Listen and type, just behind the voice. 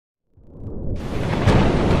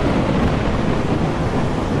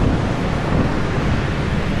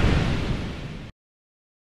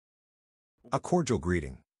A cordial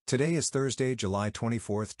greeting. Today is Thursday, July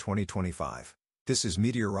 24, 2025. This is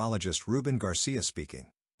meteorologist Ruben Garcia speaking.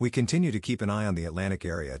 We continue to keep an eye on the Atlantic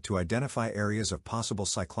area to identify areas of possible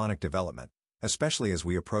cyclonic development, especially as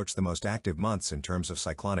we approach the most active months in terms of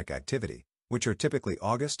cyclonic activity, which are typically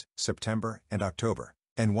August, September, and October.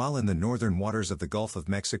 And while in the northern waters of the Gulf of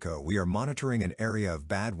Mexico we are monitoring an area of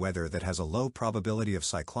bad weather that has a low probability of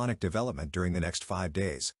cyclonic development during the next 5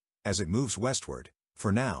 days, as it moves westward,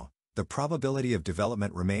 for now, the probability of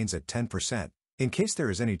development remains at 10%. In case there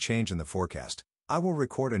is any change in the forecast, I will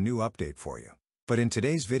record a new update for you. But in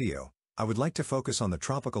today's video, I would like to focus on the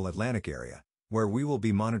tropical Atlantic area, where we will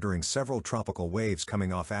be monitoring several tropical waves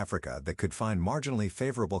coming off Africa that could find marginally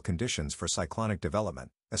favorable conditions for cyclonic development,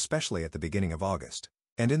 especially at the beginning of August.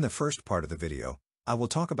 And in the first part of the video, I will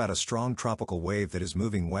talk about a strong tropical wave that is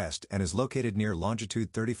moving west and is located near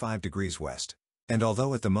longitude 35 degrees west. And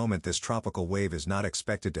although at the moment this tropical wave is not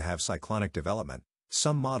expected to have cyclonic development,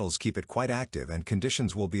 some models keep it quite active and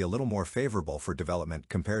conditions will be a little more favorable for development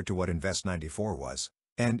compared to what Invest 94 was.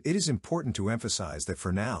 And it is important to emphasize that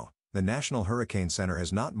for now, the National Hurricane Center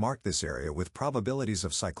has not marked this area with probabilities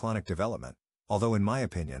of cyclonic development, although in my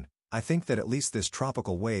opinion, I think that at least this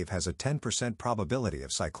tropical wave has a 10% probability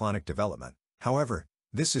of cyclonic development. However,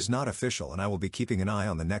 this is not official and I will be keeping an eye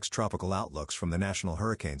on the next tropical outlooks from the National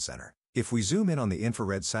Hurricane Center. If we zoom in on the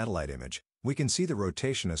infrared satellite image, we can see the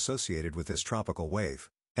rotation associated with this tropical wave.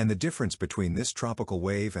 And the difference between this tropical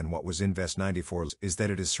wave and what was Invest 94 is that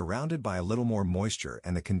it is surrounded by a little more moisture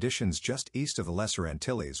and the conditions just east of the Lesser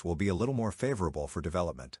Antilles will be a little more favorable for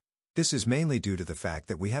development. This is mainly due to the fact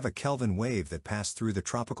that we have a Kelvin wave that passed through the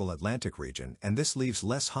tropical Atlantic region and this leaves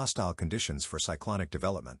less hostile conditions for cyclonic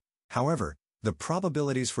development. However, the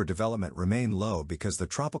probabilities for development remain low because the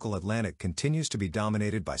tropical Atlantic continues to be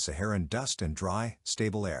dominated by Saharan dust and dry,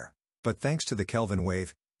 stable air. But thanks to the Kelvin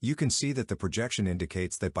wave, you can see that the projection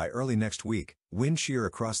indicates that by early next week, wind shear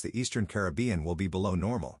across the eastern Caribbean will be below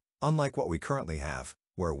normal, unlike what we currently have,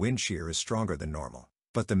 where wind shear is stronger than normal.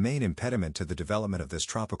 But the main impediment to the development of this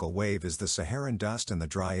tropical wave is the Saharan dust and the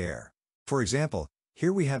dry air. For example,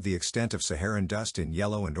 here we have the extent of Saharan dust in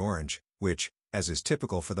yellow and orange, which, as is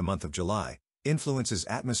typical for the month of July, influences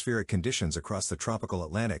atmospheric conditions across the tropical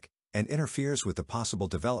Atlantic and interferes with the possible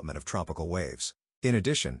development of tropical waves. In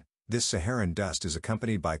addition, this Saharan dust is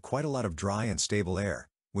accompanied by quite a lot of dry and stable air,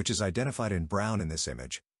 which is identified in brown in this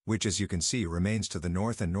image, which as you can see remains to the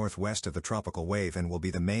north and northwest of the tropical wave and will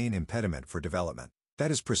be the main impediment for development.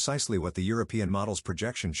 That is precisely what the European model's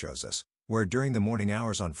projection shows us, where during the morning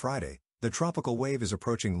hours on Friday, the tropical wave is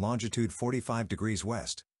approaching longitude 45 degrees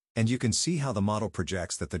west. And you can see how the model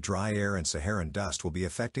projects that the dry air and Saharan dust will be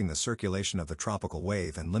affecting the circulation of the tropical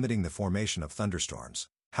wave and limiting the formation of thunderstorms.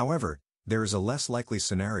 However, there is a less likely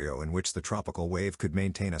scenario in which the tropical wave could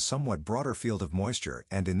maintain a somewhat broader field of moisture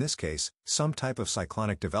and in this case, some type of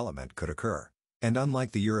cyclonic development could occur. And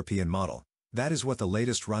unlike the European model, that is what the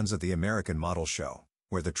latest runs of the American model show,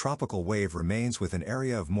 where the tropical wave remains with an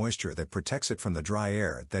area of moisture that protects it from the dry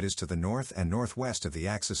air that is to the north and northwest of the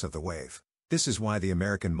axis of the wave. This is why the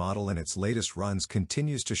American model in its latest runs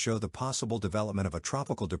continues to show the possible development of a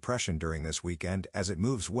tropical depression during this weekend as it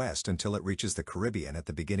moves west until it reaches the Caribbean at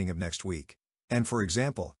the beginning of next week. And for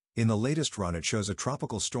example, in the latest run it shows a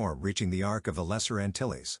tropical storm reaching the arc of the Lesser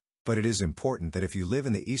Antilles. But it is important that if you live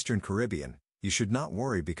in the Eastern Caribbean, you should not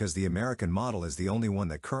worry because the American model is the only one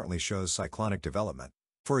that currently shows cyclonic development.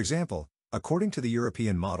 For example, according to the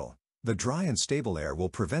European model, the dry and stable air will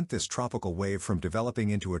prevent this tropical wave from developing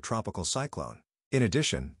into a tropical cyclone. In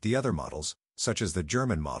addition, the other models, such as the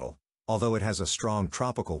German model, although it has a strong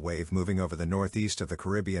tropical wave moving over the northeast of the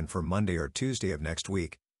Caribbean for Monday or Tuesday of next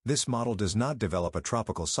week, this model does not develop a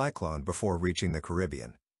tropical cyclone before reaching the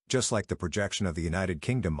Caribbean, just like the projection of the United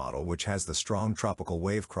Kingdom model which has the strong tropical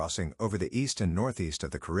wave crossing over the east and northeast of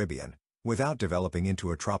the Caribbean, without developing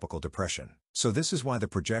into a tropical depression. So this is why the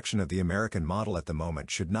projection of the American model at the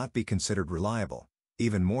moment should not be considered reliable,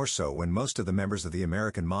 even more so when most of the members of the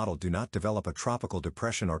American model do not develop a tropical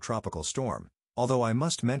depression or tropical storm, although I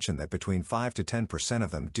must mention that between 5 to 10%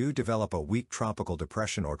 of them do develop a weak tropical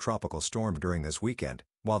depression or tropical storm during this weekend,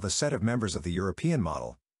 while the set of members of the European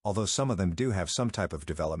model, although some of them do have some type of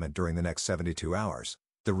development during the next 72 hours,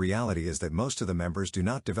 the reality is that most of the members do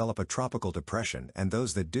not develop a tropical depression and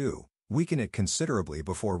those that do, weaken it considerably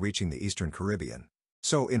before reaching the Eastern Caribbean.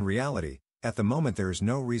 So in reality, at the moment there is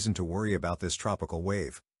no reason to worry about this tropical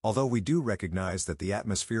wave, although we do recognize that the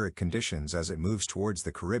atmospheric conditions as it moves towards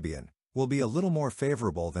the Caribbean will be a little more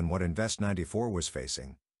favorable than what Invest 94 was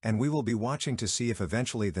facing, and we will be watching to see if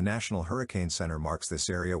eventually the National Hurricane Center marks this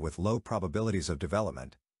area with low probabilities of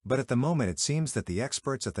development, But at the moment it seems that the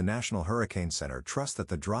experts at the National Hurricane Center trust that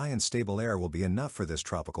the dry and stable air will be enough for this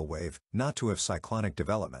tropical wave not to have cyclonic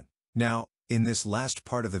development. Now, in this last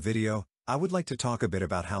part of the video, I would like to talk a bit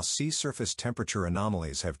about how sea surface temperature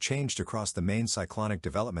anomalies have changed across the main cyclonic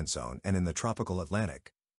development zone and in the tropical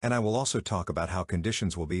Atlantic. And I will also talk about how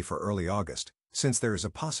conditions will be for early August, since there is a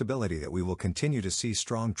possibility that we will continue to see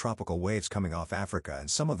strong tropical waves coming off Africa and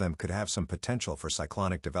some of them could have some potential for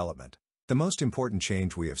cyclonic development. The most important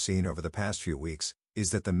change we have seen over the past few weeks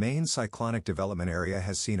is that the main cyclonic development area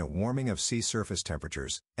has seen a warming of sea surface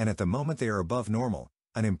temperatures, and at the moment they are above normal,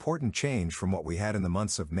 an important change from what we had in the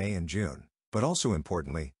months of May and June. But also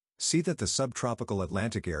importantly, see that the subtropical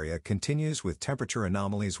Atlantic area continues with temperature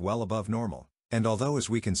anomalies well above normal. And although, as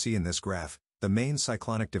we can see in this graph, the main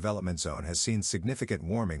cyclonic development zone has seen significant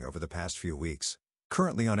warming over the past few weeks.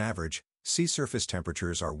 Currently on average, sea surface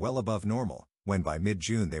temperatures are well above normal, when by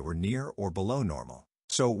mid-June they were near or below normal.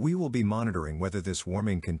 So we will be monitoring whether this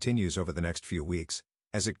warming continues over the next few weeks,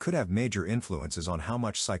 as it could have major influences on how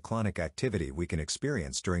much cyclonic activity we can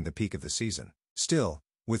experience during the peak of the season. Still,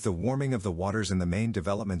 with the warming of the waters in the main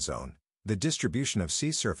development zone, the distribution of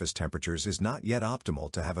sea surface temperatures is not yet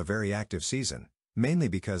optimal to have a very active season, mainly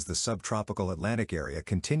because the subtropical Atlantic area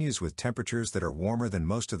continues with temperatures that are warmer than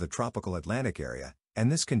most of the tropical Atlantic area,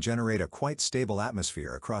 and this can generate a quite stable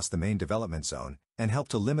atmosphere across the main development zone and help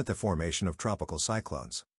to limit the formation of tropical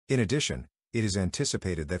cyclones. In addition, it is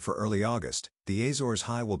anticipated that for early August, the Azores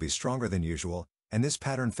high will be stronger than usual, and this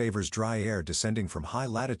pattern favors dry air descending from high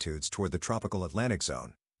latitudes toward the tropical Atlantic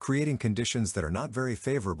zone, creating conditions that are not very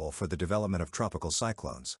favorable for the development of tropical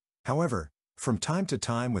cyclones. However, from time to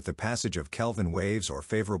time with the passage of Kelvin waves or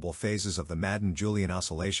favorable phases of the Madden-Julian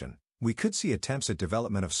Oscillation, we could see attempts at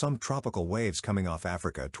development of some tropical waves coming off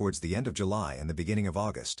Africa towards the end of July and the beginning of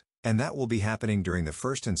August, and that will be happening during the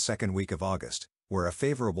first and second week of August, where a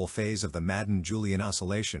favorable phase of the Madden-Julian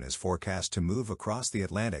Oscillation is forecast to move across the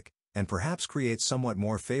Atlantic and perhaps create somewhat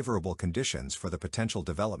more favorable conditions for the potential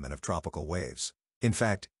development of tropical waves. In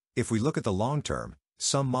fact, if we look at the long term,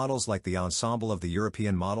 some models like the ensemble of the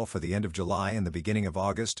European model for the end of July and the beginning of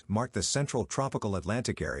August mark the central tropical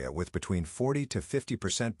Atlantic area with between 40 to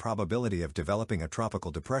 50% probability of developing a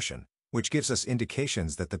tropical depression, which gives us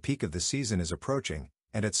indications that the peak of the season is approaching,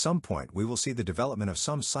 and at some point we will see the development of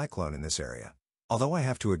some cyclone in this area. Although I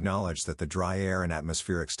have to acknowledge that the dry air and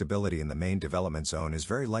atmospheric stability in the main development zone is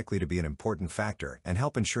very likely to be an important factor and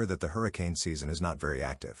help ensure that the hurricane season is not very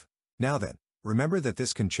active. Now then, remember that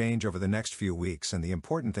this can change over the next few weeks, and the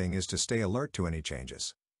important thing is to stay alert to any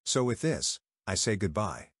changes. So with this, I say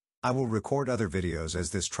goodbye. I will record other videos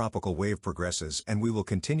as this tropical wave progresses, and we will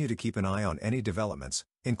continue to keep an eye on any developments,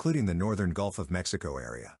 including the northern Gulf of Mexico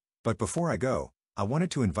area. But before I go, I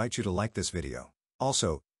wanted to invite you to like this video.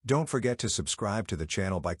 Also, don't forget to subscribe to the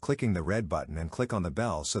channel by clicking the red button and click on the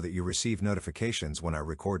bell so that you receive notifications when I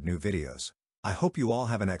record new videos. I hope you all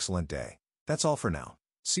have an excellent day. That's all for now.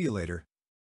 See you later.